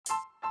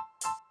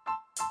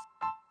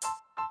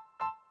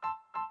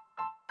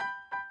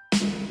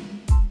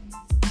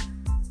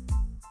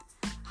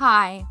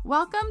Hi,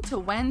 welcome to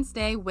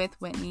Wednesday with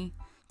Whitney.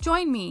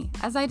 Join me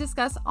as I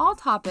discuss all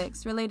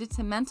topics related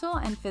to mental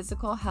and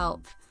physical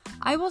health.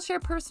 I will share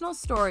personal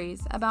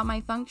stories about my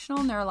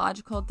functional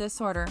neurological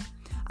disorder.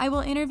 I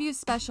will interview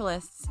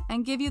specialists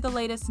and give you the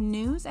latest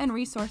news and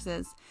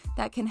resources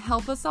that can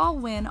help us all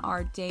win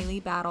our daily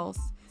battles.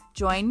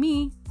 Join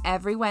me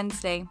every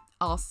Wednesday.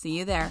 I'll see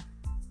you there.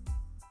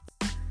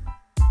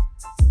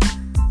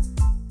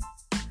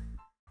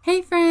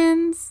 Hey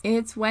friends,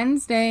 it's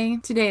Wednesday.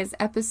 Today is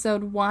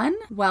episode 1.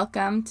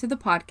 Welcome to the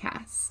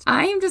podcast.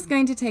 I am just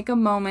going to take a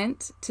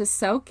moment to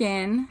soak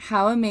in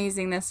how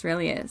amazing this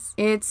really is.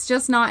 It's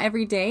just not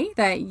every day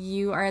that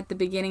you are at the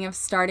beginning of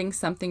starting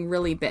something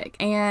really big.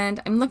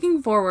 And I'm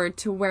looking forward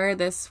to where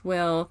this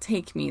will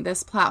take me,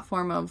 this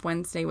platform of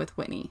Wednesday with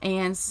Whitney.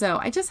 And so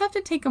I just have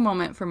to take a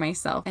moment for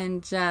myself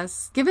and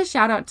just give a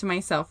shout out to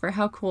myself for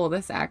how cool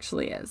this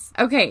actually is.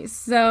 Okay,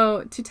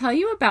 so to tell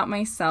you about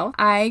myself,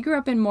 I grew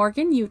up in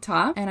Morgan,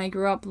 Utah, and I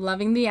grew up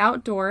loving the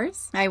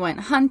outdoors. I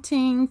went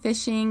hunting,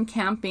 fishing,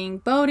 camping,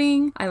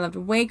 boating. I loved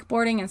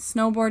wakeboarding and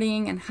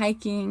snowboarding and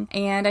hiking.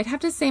 And I'd have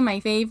to say my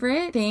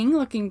favorite thing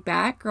looking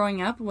back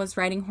growing up was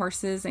riding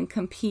horses and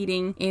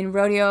competing in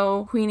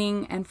rodeo,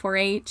 queening, and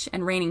 4-H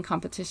and reining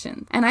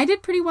competitions. And I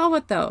did pretty well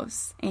with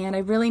those. And I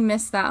really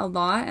miss that a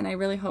lot. And I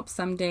really hope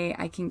someday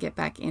I can get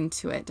back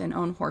into it and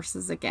own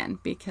horses again,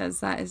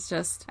 because that is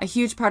just a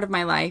huge part of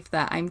my life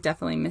that I'm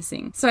definitely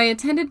missing. So I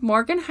attended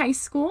Morgan High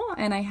School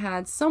and I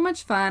had so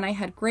much fun. I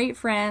had great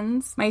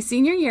friends. My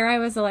senior year, I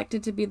was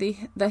elected to be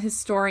the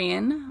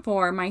historian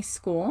for my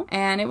school,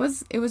 and it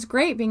was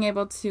great being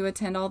able to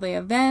attend all the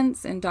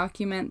events and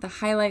document the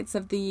highlights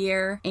of the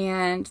year,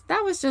 and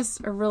that was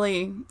just a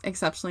really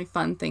exceptionally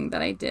fun thing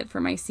that I did for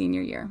my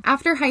senior year.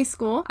 After high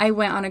school, I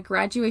went on a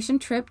graduation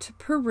trip to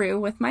Peru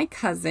with my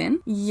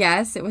cousin.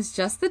 Yes, it was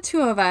just the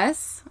two of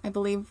us, I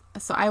believe.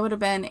 So I would have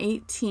been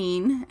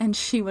 18 and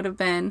she would have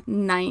been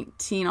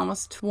 19,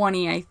 almost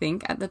 20, I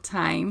think, at the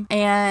time.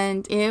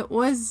 And it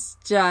was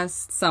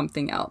just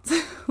something else.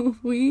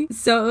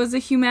 So it was a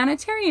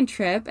humanitarian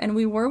trip and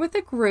we were with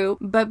a group,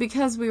 but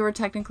because we were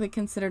technically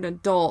considered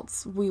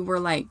adults, we were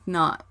like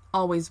not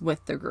always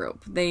with the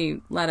group. They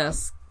let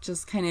us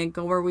just kind of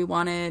go where we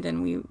wanted,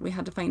 and we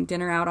had to find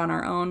dinner out on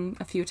our own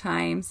a few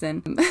times,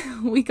 and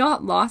we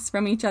got lost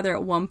from each other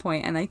at one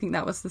point, and I think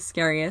that was the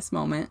scariest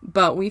moment,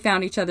 but we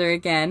found each other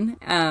again.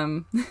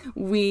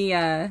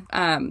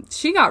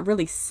 She got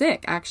really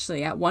sick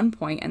actually at one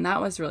point, and that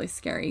was really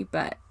scary,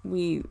 but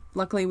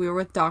luckily we were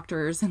with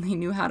doctors and they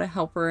knew how to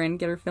help her and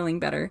get her feeling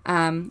better,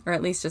 or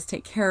at least just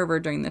take care of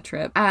her during the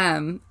trip.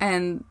 And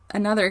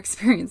another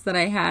experience that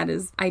I had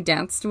is I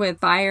danced with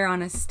fire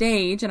on a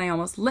stage and I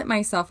almost lit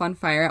myself on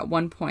fire at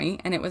one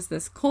point, and it was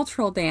this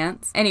cultural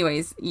dance.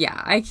 Anyways,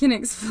 yeah, I can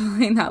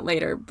explain that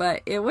later,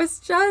 but it was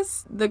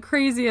just the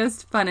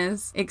craziest,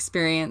 funnest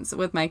experience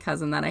with my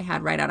cousin that I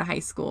had right out of high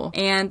school.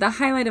 And the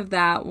highlight of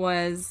that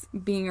was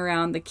being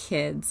around the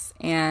kids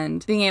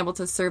and being able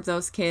to serve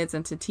those kids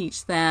and to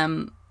teach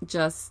them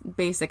just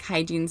basic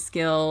hygiene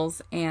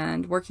skills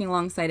and working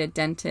alongside a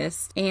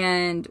dentist.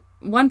 And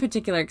one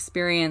particular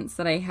experience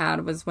that I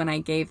had was when I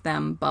gave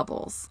them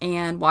bubbles,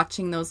 and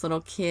watching those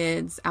little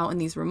kids out in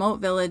these remote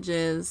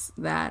villages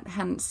that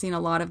hadn't seen a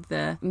lot of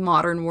the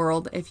modern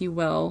world, if you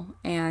will,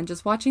 and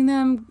just watching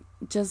them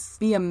just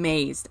be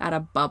amazed at a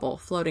bubble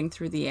floating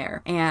through the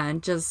air,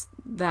 and just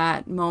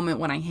that moment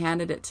when I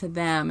handed it to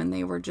them and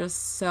they were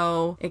just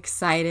so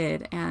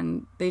excited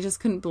and they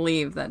just couldn't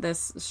believe that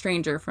this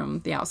stranger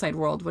from the outside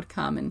world would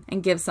come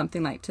and give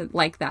something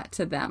like that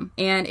to them.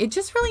 And it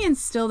just really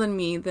instilled in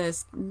me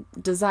this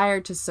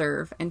desire to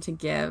serve and to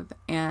give,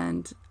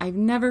 and I've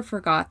never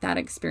forgot that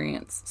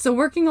experience. So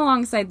working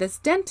alongside this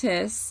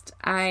dentist,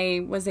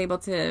 I was able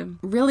to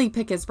really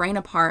pick his brain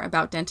apart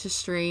about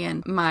dentistry,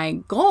 and my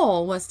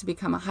goal was to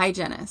become a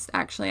hygienist.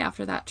 Actually,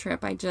 after that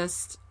trip,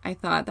 I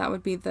thought that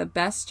would be the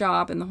best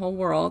job in the whole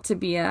world, to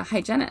be a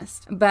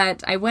hygienist.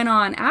 But I went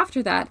on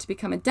after that to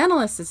become a dental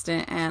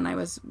assistant, and I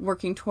was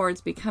working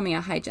towards becoming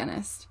a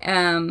hygienist.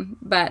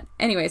 But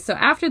anyway, so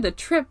after the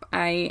trip,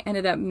 I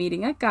ended up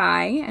meeting a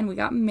guy and we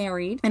got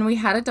married and we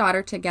had a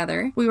daughter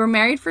together. We were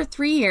married for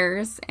 3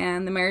 years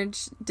and the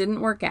marriage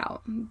didn't work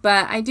out.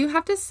 But I do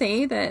have to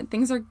say that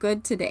things are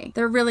good today.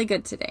 They're really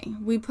good today.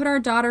 We put our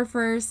daughter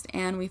first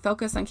and we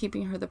focus on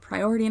keeping her the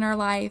priority in our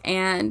life,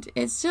 and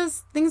it's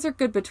just, things are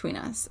good between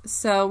us.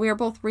 So we are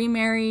both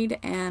remarried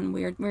and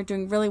we're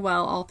doing really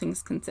well, all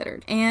things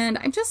considered. And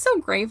I'm just so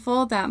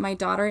grateful that my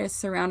daughter is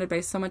surrounded by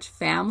so much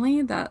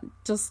family that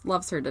just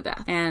loves her to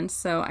death. And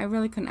so I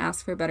really couldn't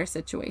ask for a better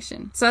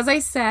situation. So as I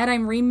said,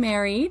 I'm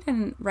remarried,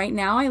 and right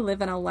now I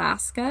live in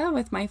Alaska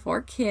with my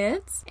 4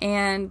 kids,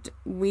 and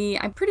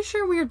I'm pretty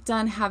sure we're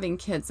done having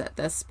kids at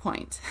this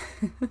point.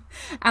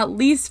 At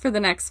least for the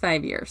next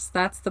 5 years.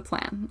 That's the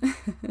plan.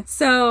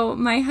 So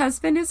my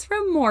husband is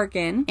from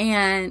Morgan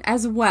and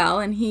as well,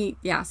 and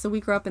so we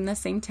grew up in the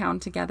same town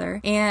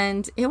together,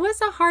 and it was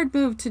a hard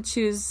move to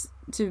choose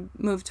to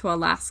move to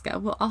Alaska.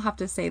 Well, I'll have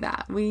to say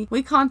that. We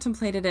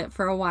contemplated it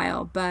for a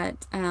while,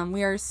 but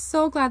we are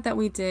so glad that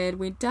we did.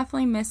 We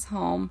definitely miss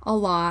home a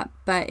lot,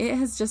 but it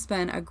has just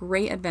been a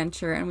great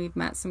adventure and we've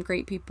met some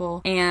great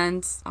people.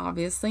 And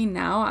obviously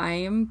now I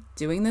am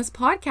doing this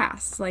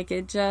podcast. Like,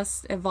 it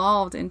just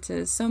evolved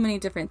into so many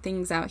different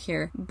things out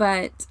here.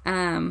 But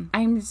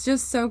I'm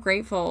just so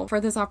grateful for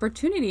this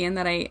opportunity and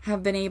that I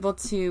have been able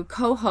to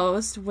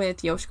co-host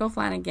with Yoshiko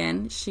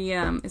Flanagan. She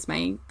is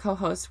my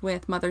co-host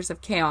with Mothers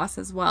of Chaos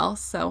as well.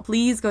 So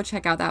please go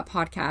check out that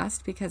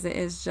podcast because it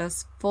is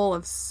just full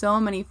of so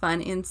many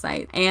fun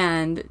insight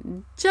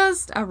and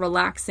just a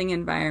relaxing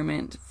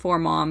environment for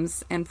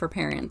moms and for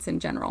parents in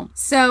general.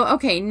 So,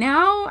 okay,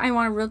 now I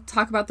want to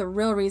talk about the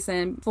real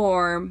reason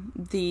for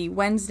the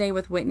Wednesday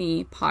with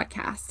Whitney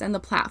podcast and the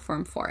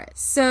platform for it.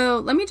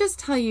 So let me just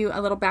tell you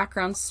a little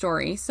background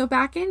story. So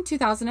back in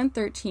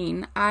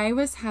 2013, I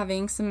was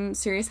having some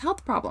serious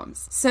health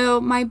problems.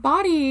 So my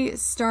body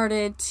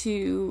started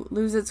to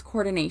lose its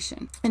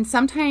coordination. And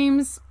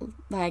sometimes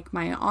like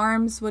my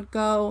arms would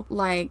go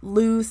like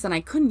loose and I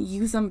couldn't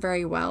use them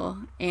very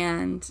well.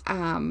 And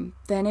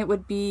then it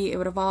would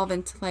evolve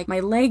into like my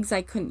legs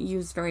I couldn't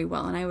use very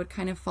well and I would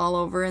kind of fall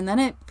over. And then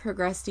it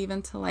progressed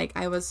even to like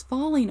I was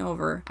falling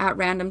over at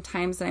random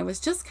times and I was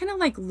just kind of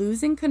like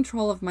losing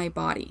control of my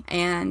body.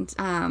 And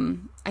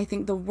I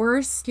think the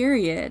worst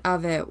period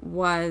of it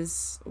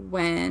was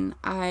when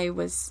I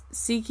was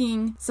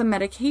seeking some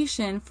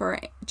medication for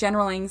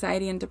general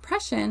anxiety and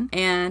depression,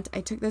 and I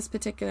took this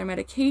particular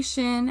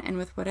medication, and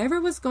with whatever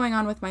was going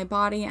on with my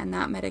body and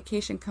that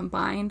medication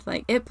combined,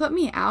 like it put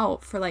me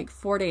out for like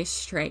 4 days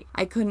straight.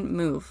 I couldn't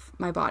move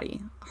my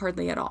body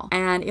hardly at all.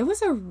 And it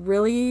was a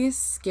really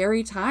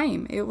scary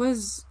time. It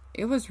was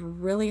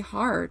really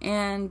hard.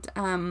 And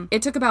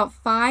it took about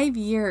 5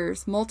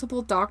 years,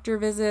 multiple doctor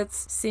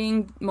visits,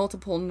 seeing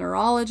multiple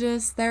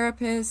neurologists,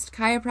 therapists,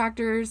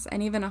 chiropractors,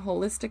 and even a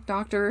holistic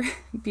doctor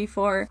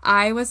before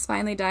I was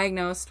finally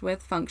diagnosed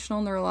with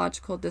functional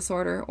neurological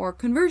disorder or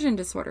conversion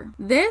disorder.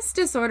 This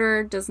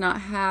disorder does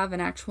not have an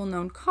actual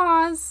known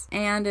cause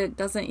and it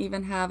doesn't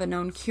even have a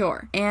known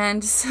cure.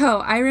 And so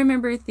I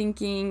remember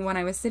thinking when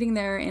I was sitting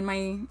there in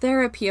my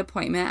therapy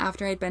appointment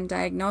after I'd been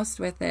diagnosed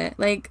with it,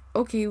 like,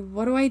 okay,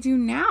 what do I do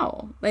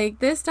now? Like,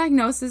 this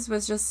diagnosis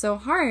was just so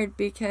hard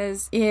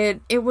because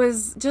it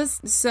was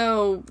just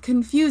so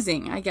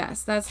confusing, I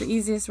guess. That's the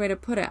easiest way to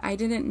put it. I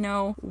didn't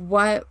know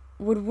what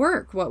would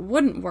work, what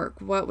wouldn't work,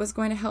 what was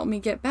going to help me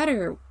get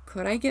better.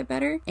 Could I get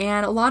better?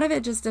 And a lot of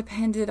it just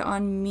depended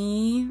on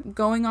me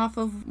going off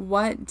of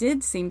what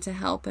did seem to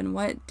help and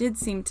what did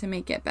seem to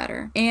make it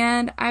better.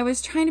 And I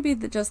was trying to be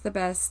just the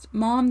best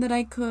mom that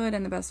I could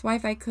and the best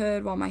wife I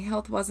could while my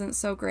health wasn't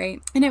so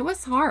great. And it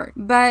was hard.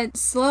 But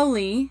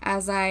slowly,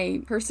 as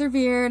I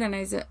persevered and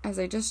as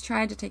I just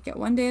tried to take it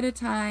one day at a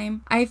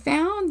time, I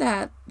found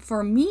that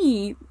for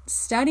me,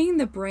 studying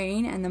the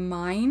brain and the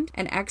mind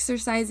and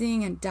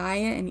exercising and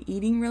diet and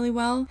eating really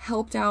well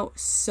helped out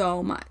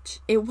so much.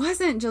 It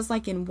wasn't just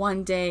like in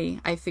one day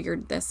I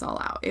figured this all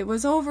out. It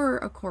was over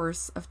a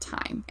course of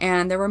time.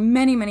 And there were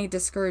many, many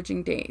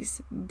discouraging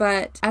days.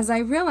 But as I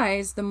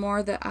realized, the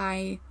more that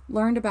I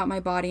learned about my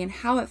body and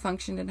how it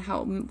functioned and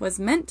how it was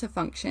meant to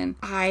function,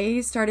 I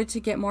started to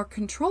get more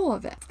control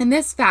of it. And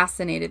this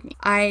fascinated me.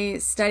 I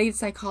studied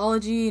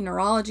psychology,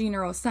 neurology,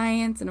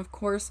 neuroscience, and of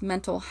course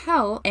mental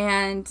health.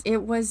 And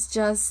it was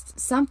just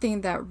something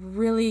that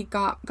really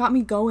got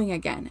me going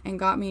again and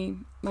got me,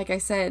 like I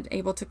said,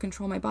 able to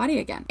control my body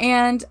again.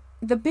 And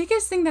the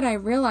biggest thing that I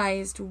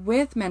realized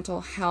with mental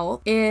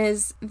health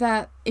is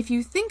that if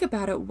you think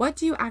about it, what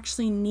do you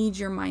actually need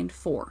your mind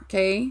for?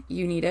 Okay,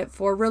 you need it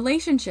for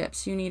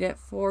relationships, you need it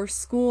for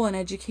school and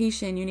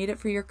education, you need it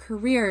for your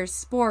careers,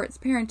 sports,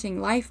 parenting,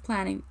 life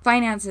planning,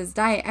 finances,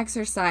 diet,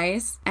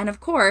 exercise, and of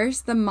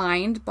course the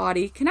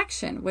mind-body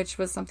connection, which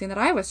was something that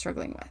I was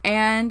struggling with.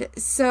 And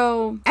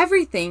so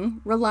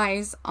everything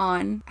relies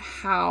on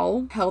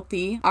how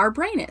healthy our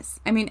brain is.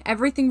 I mean,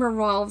 everything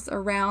revolves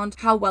around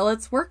how well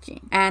it's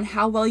working and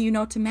how well you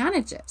know to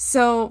manage it.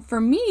 So for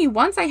me,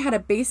 once I had a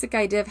basic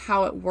idea of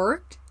how it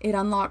worked, it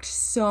unlocked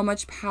so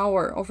much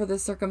power over the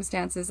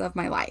circumstances of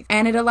my life.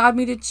 And it allowed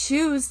me to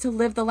choose to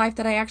live the life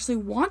that I actually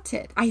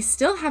wanted. I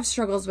still have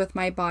struggles with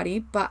my body,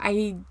 but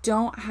I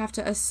don't have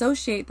to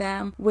associate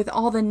them with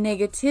all the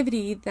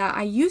negativity that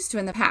I used to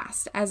in the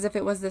past, as if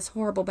it was this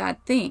horrible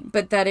bad thing,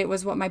 but that it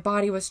was what my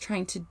body was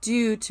trying to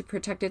do to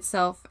protect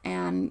itself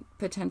and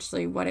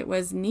potentially what it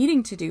was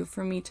needing to do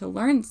for me to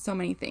learn so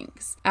many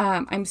things.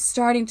 I'm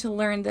starting to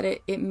learn that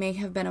it may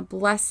have been a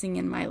blessing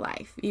in my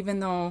life, even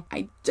though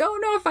I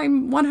don't know if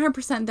I'm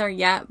 100% there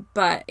yet,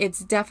 but it's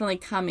definitely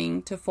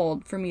coming to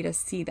fold for me to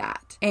see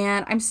that.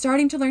 And I'm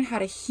starting to learn how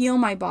to heal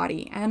my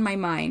body and my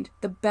mind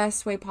the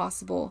best way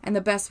possible and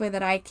the best way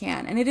that I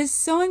can. And it is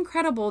so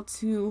incredible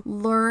to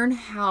learn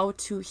how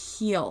to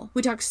heal.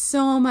 We talk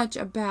so much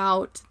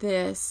about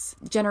this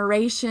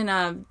generation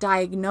of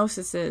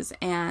diagnoses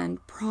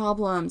and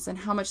problems and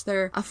how much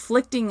they're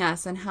afflicting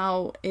us and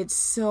how it's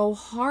so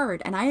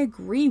hard. And I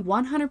agree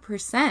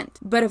 100%.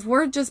 But if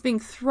we're just being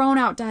thrown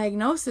out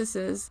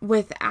diagnoses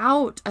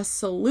without a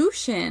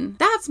solution,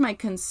 that's my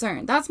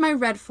concern. That's my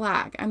red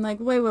flag. I'm like,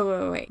 wait.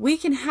 We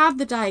can have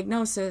the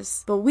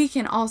diagnosis, but we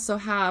can also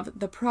have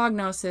the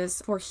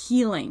prognosis for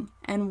healing.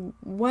 And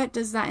what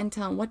does that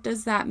entail? What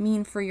does that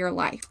mean for your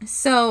life?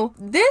 So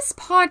this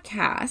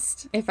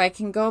podcast, if I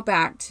can go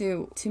back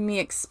to me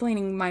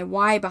explaining my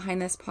why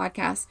behind this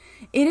podcast,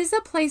 it is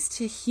a place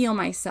to heal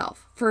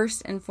myself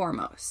first and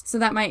foremost. So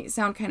that might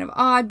sound kind of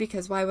odd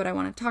because why would I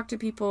want to talk to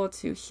people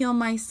to heal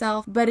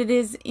myself? But it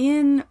is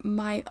in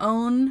my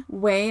own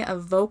way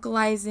of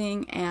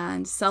vocalizing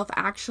and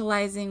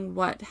self-actualizing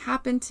what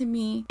happened to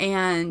me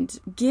and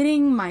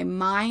getting my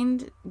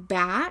mind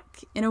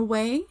back in a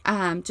way,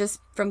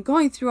 just from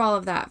going through all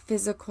of that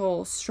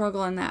physical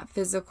struggle and that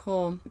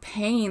physical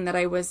pain that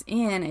I was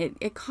in,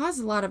 it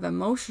caused a lot of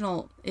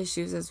emotional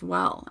issues as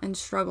well and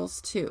struggles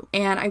too.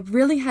 And I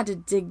really had to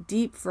dig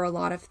deep for a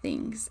lot of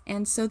things.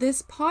 And so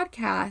this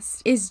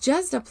podcast is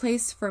just a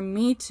place for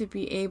me to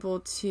be able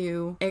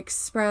to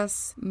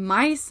express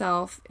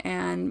myself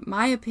and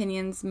my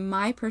opinions,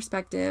 my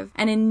perspective.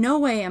 And in no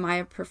way am I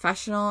a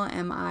professional,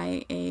 am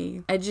I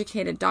a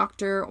educated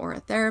doctor or a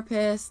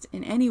therapist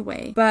in any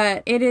way,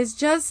 but it is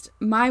just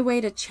my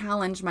way to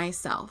challenge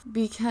myself,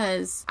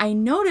 because I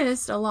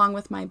noticed along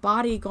with my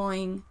body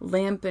going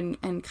limp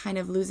and kind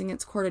of losing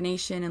its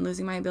coordination and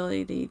losing my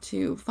ability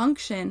to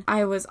function,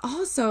 I was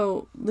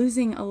also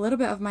losing a little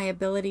bit of my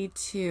ability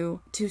to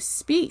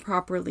speak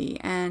properly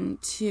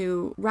and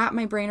to wrap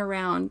my brain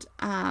around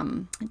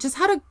just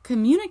how to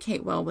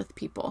communicate well with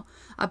people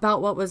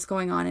about what was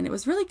going on. And it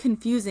was really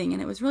confusing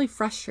and it was really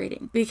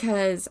frustrating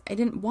because I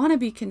didn't want to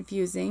be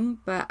confusing,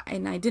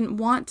 and I didn't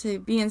want to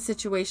be in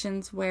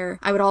situations where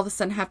I would all of a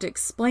sudden have to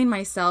explain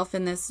myself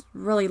in this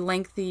really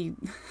lengthy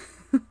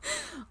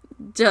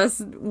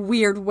just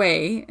weird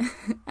way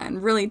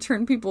and really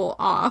turn people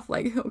off.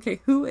 Like, okay,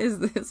 who is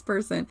this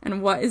person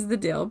and what is the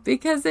deal?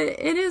 Because it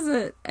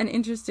is an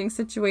interesting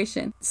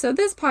situation. So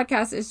this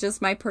podcast is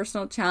just my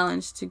personal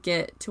challenge to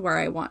get to where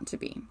I want to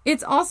be.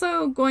 It's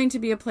also going to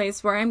be a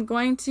place where I'm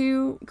going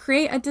to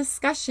create a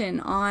discussion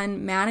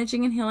on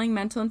managing and healing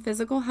mental and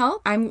physical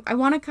health. I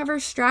want to cover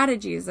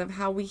strategies of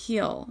how we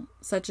heal,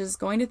 such as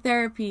going to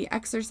therapy,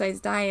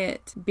 exercise,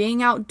 diet,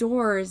 being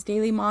outdoors,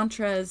 daily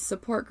mantras,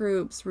 support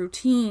groups,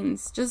 routines.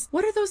 Just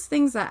what are those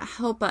things that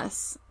help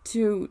us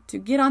to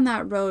get on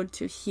that road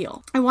to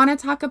heal? I want to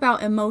talk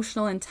about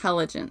emotional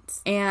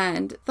intelligence,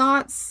 and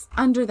thoughts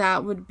under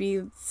that would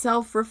be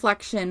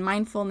self-reflection,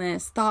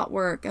 mindfulness, thought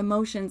work,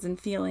 emotions and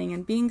feeling,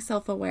 and being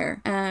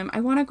self-aware.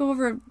 I want to go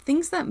over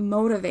things that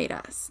motivate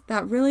us,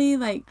 that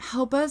really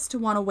help us to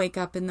want to wake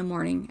up in the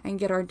morning and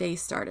get our day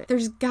started.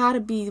 There's got to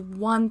be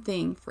one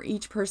thing for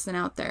each person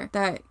out there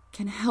that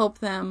can help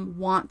them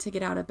want to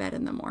get out of bed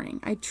in the morning.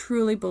 I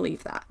truly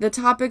believe that. The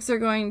topics are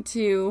going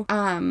to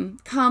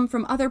come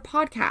from other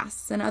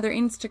podcasts and other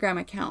Instagram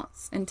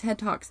accounts and TED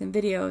Talks and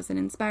videos and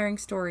inspiring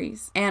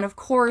stories. And of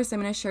course,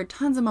 I'm going to share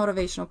tons of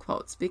motivational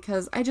quotes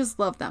because I just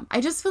love them.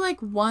 I just feel like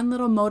one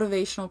little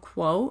motivational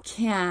quote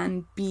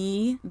can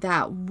be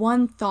that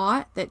one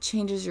thought that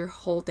changes your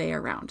whole day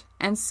around.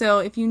 And so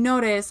if you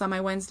notice on my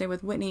Wednesday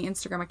with Whitney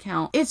Instagram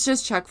account, it's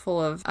just chock full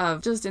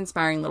of just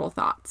inspiring little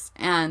thoughts.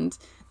 And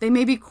they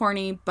may be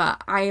corny,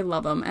 but I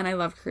love them and I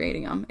love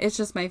creating them. It's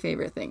just my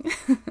favorite thing.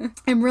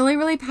 I'm really,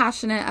 really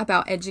passionate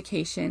about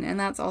education, and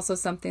that's also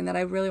something that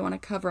I really want to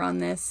cover on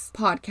this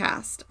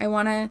podcast. I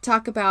want to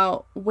talk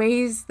about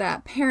ways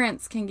that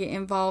parents can get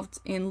involved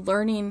in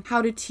learning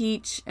how to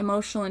teach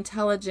emotional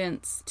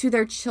intelligence to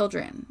their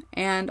children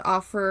and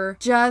offer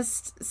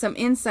just some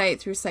insight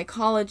through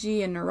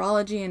psychology and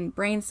neurology and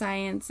brain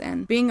science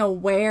and being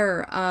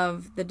aware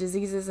of the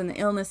diseases and the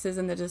illnesses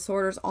and the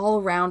disorders all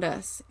around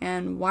us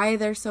and why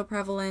they're so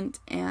prevalent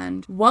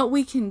and what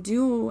we can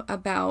do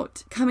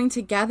about coming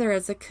together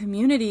as a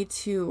community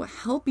to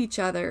help each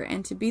other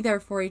and to be there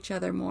for each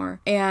other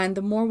more. And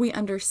the more we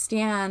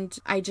understand,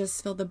 I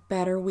just feel the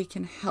better we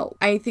can help.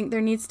 I think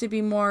there needs to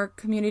be more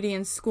community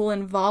and school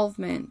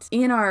involvement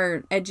in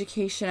our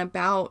education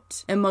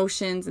about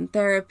emotions and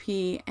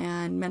therapy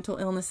and mental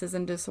illnesses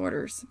and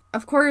disorders.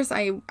 Of course,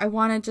 I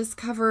want to just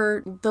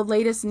cover the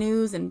latest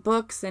news and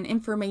books and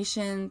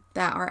information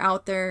that are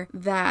out there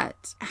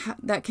that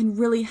can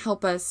really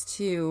help us us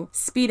to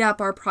speed up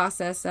our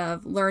process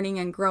of learning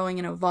and growing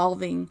and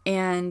evolving.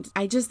 And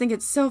I just think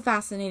it's so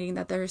fascinating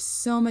that there's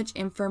so much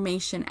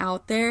information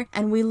out there,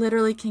 and we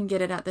literally can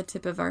get it at the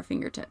tip of our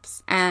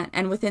fingertips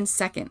and within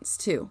seconds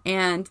too.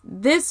 And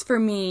this, for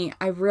me,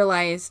 I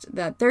realized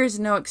that there's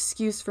no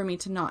excuse for me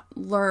to not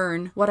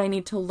learn what I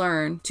need to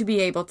learn to be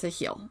able to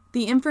heal.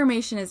 The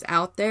information is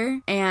out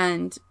there,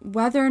 and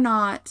whether or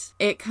not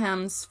it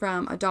comes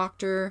from a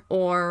doctor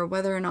or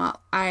whether or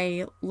not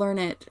I learn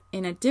it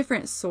in a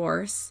different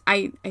source,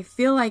 I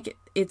feel like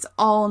it's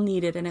all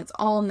needed and it's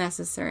all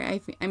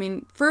necessary. I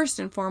mean, first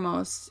and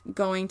foremost,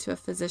 going to a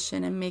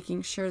physician and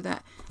making sure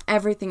that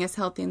everything is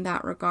healthy in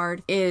that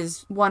regard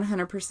is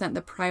 100%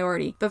 the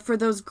priority. But for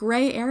those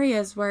gray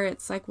areas where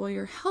it's like, well,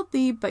 you're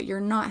healthy, but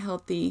you're not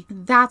healthy,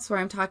 that's where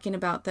I'm talking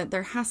about that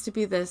there has to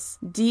be this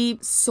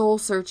deep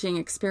soul-searching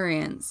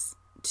experience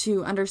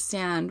to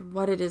understand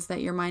what it is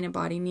that your mind and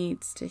body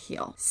needs to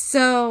heal.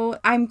 So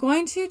I'm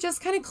going to just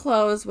kind of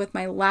close with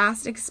my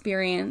last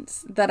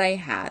experience that I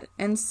had.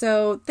 And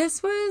so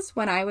this was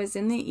when I was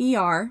in the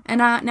ER. And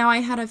now I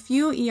had a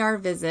few ER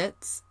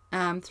visits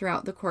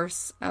throughout the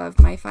course of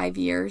my 5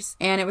 years.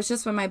 And it was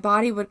just when my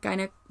body would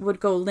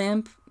go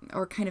limp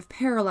or kind of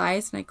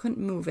paralyzed and I couldn't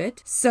move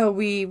it. So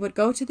we would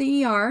go to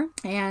the ER,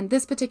 and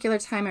this particular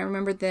time I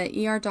remember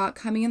the ER doc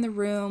coming in the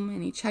room,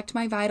 and he checked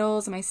my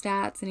vitals and my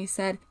stats, and he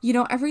said,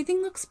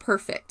 everything looks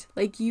perfect.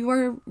 Like, you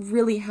are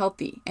really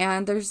healthy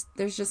and there's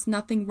just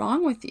nothing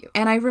wrong with you.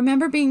 And I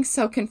remember being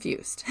so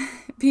confused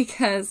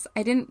because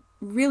I didn't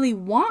really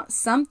want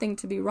something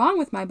to be wrong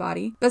with my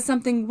body, but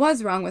something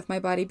was wrong with my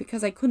body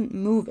because I couldn't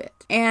move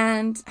it.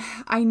 And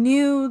I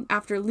knew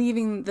after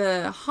leaving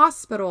the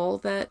hospital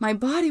that my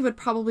body would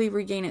probably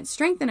regain its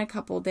strength in a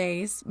couple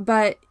days,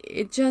 but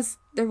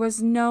there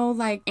was no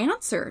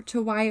answer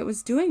to why it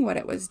was doing what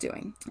it was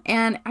doing.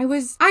 And I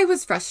was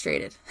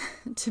frustrated,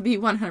 to be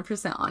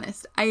 100%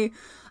 honest.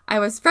 I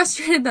was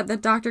frustrated that the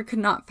doctor could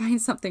not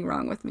find something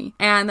wrong with me.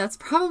 And that's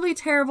probably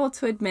terrible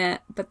to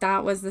admit, but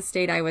that was the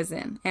state I was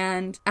in.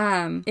 And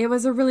it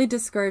was a really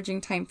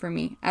discouraging time for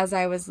me as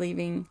I was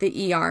leaving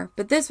the ER.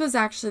 But this was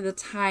actually the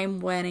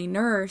time when a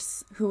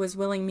nurse who was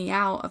wheeling me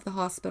out of the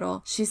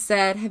hospital, she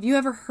said, "Have you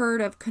ever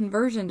heard of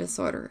conversion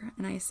disorder?"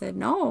 And I said,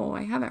 "No,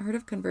 I haven't heard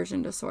of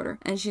conversion disorder."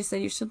 And she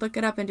said, "You should look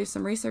it up and do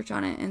some research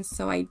on it." And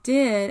so I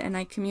did, and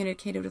I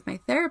communicated with my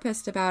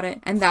therapist about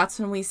it. And that's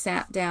when we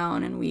sat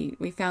down and we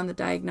found the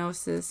diagnosis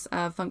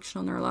of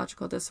functional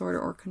neurological disorder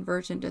or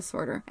conversion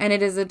disorder. And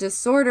it is a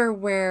disorder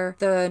where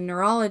the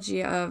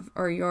neurology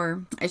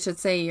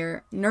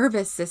your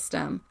nervous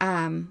system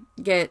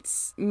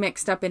gets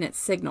mixed up in its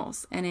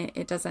signals, and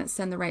it doesn't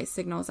send the right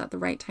signals at the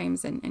right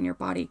times, and your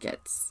body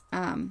gets,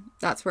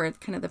 that's where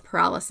kind of the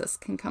paralysis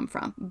can come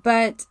from.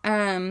 But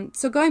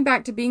so going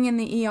back to being in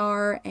the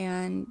ER,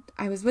 and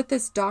I was with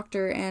this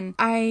doctor, and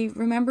I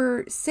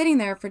remember sitting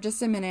there for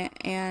just a minute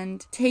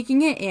and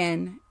taking it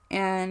in.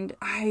 And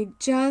I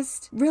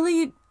just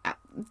really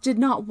did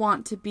not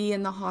want to be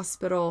in the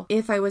hospital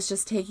if I was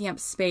just taking up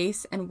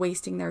space and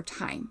wasting their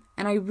time.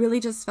 And I really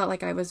just felt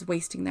like I was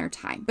wasting their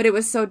time. But it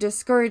was so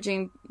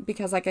discouraging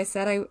because, like I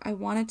said, I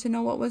wanted to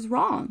know what was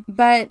wrong.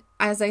 But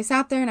as I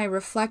sat there and I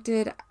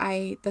reflected,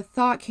 the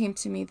thought came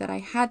to me that I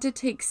had to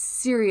take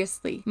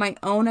seriously my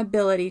own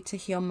ability to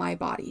heal my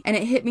body. And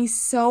it hit me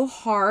so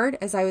hard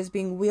as I was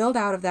being wheeled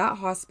out of that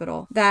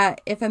hospital that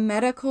if a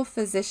medical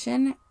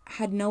physician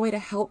had no way to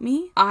help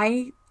me,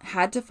 I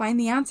had to find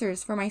the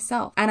answers for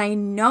myself. And I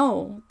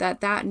know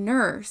that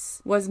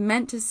nurse was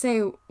meant to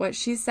say what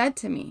she said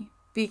to me,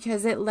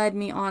 because it led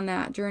me on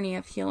that journey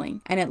of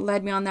healing, and it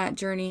led me on that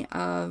journey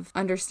of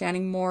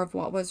understanding more of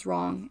what was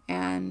wrong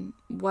and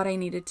what I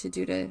needed to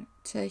do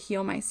to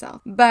heal myself.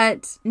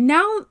 But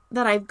now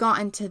that I've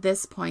gotten to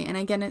this point, and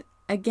again,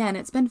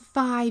 it's been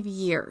 5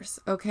 years,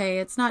 okay?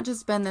 It's not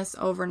just been this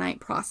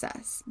overnight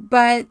process.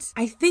 But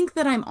I think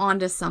that I'm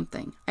onto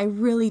something. I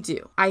really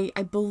do. I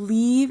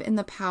believe in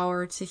the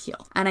power to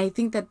heal. And I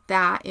think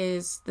that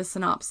is the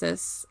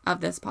synopsis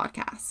of this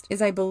podcast,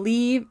 is I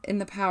believe in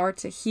the power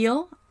to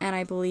heal, and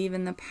I believe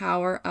in the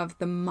power of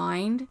the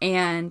mind,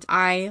 and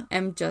I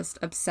am just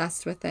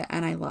obsessed with it,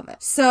 and I love it.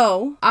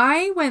 So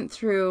I went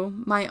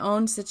through my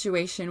own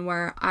situation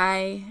where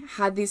I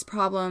had these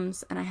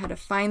problems and I had to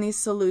find these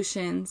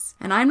solutions.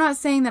 And I'm not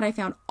saying that I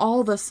found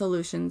all the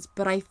solutions,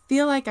 but I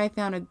feel like I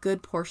found a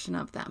good portion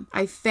of them.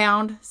 I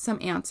found some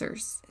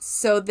answers.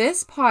 So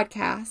this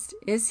podcast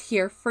is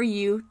here for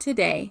you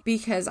today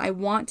because I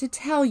want to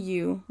tell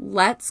you,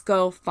 let's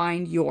go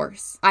find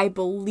yours. I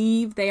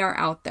believe they are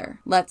out there.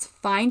 Let's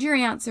find your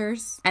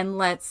answers and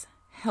let's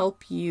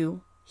help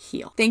you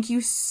heal. Thank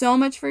you so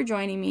much for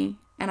joining me,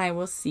 and I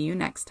will see you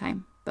next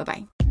time.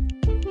 Bye-bye.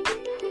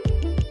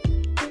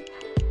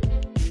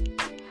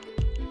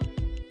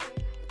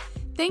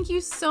 Thank you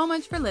so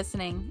much for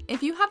listening.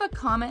 If you have a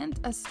comment,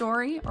 a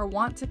story, or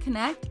want to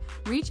connect,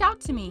 reach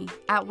out to me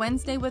at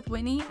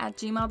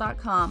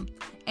wednesdaywithwhitney@gmail.com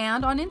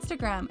and on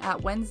Instagram at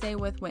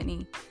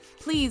wednesdaywithwhitney.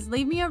 Please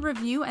leave me a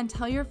review and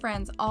tell your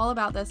friends all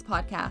about this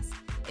podcast.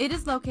 It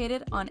is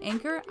located on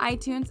Anchor,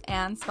 iTunes,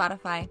 and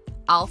Spotify.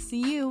 I'll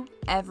see you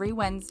every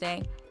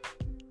Wednesday.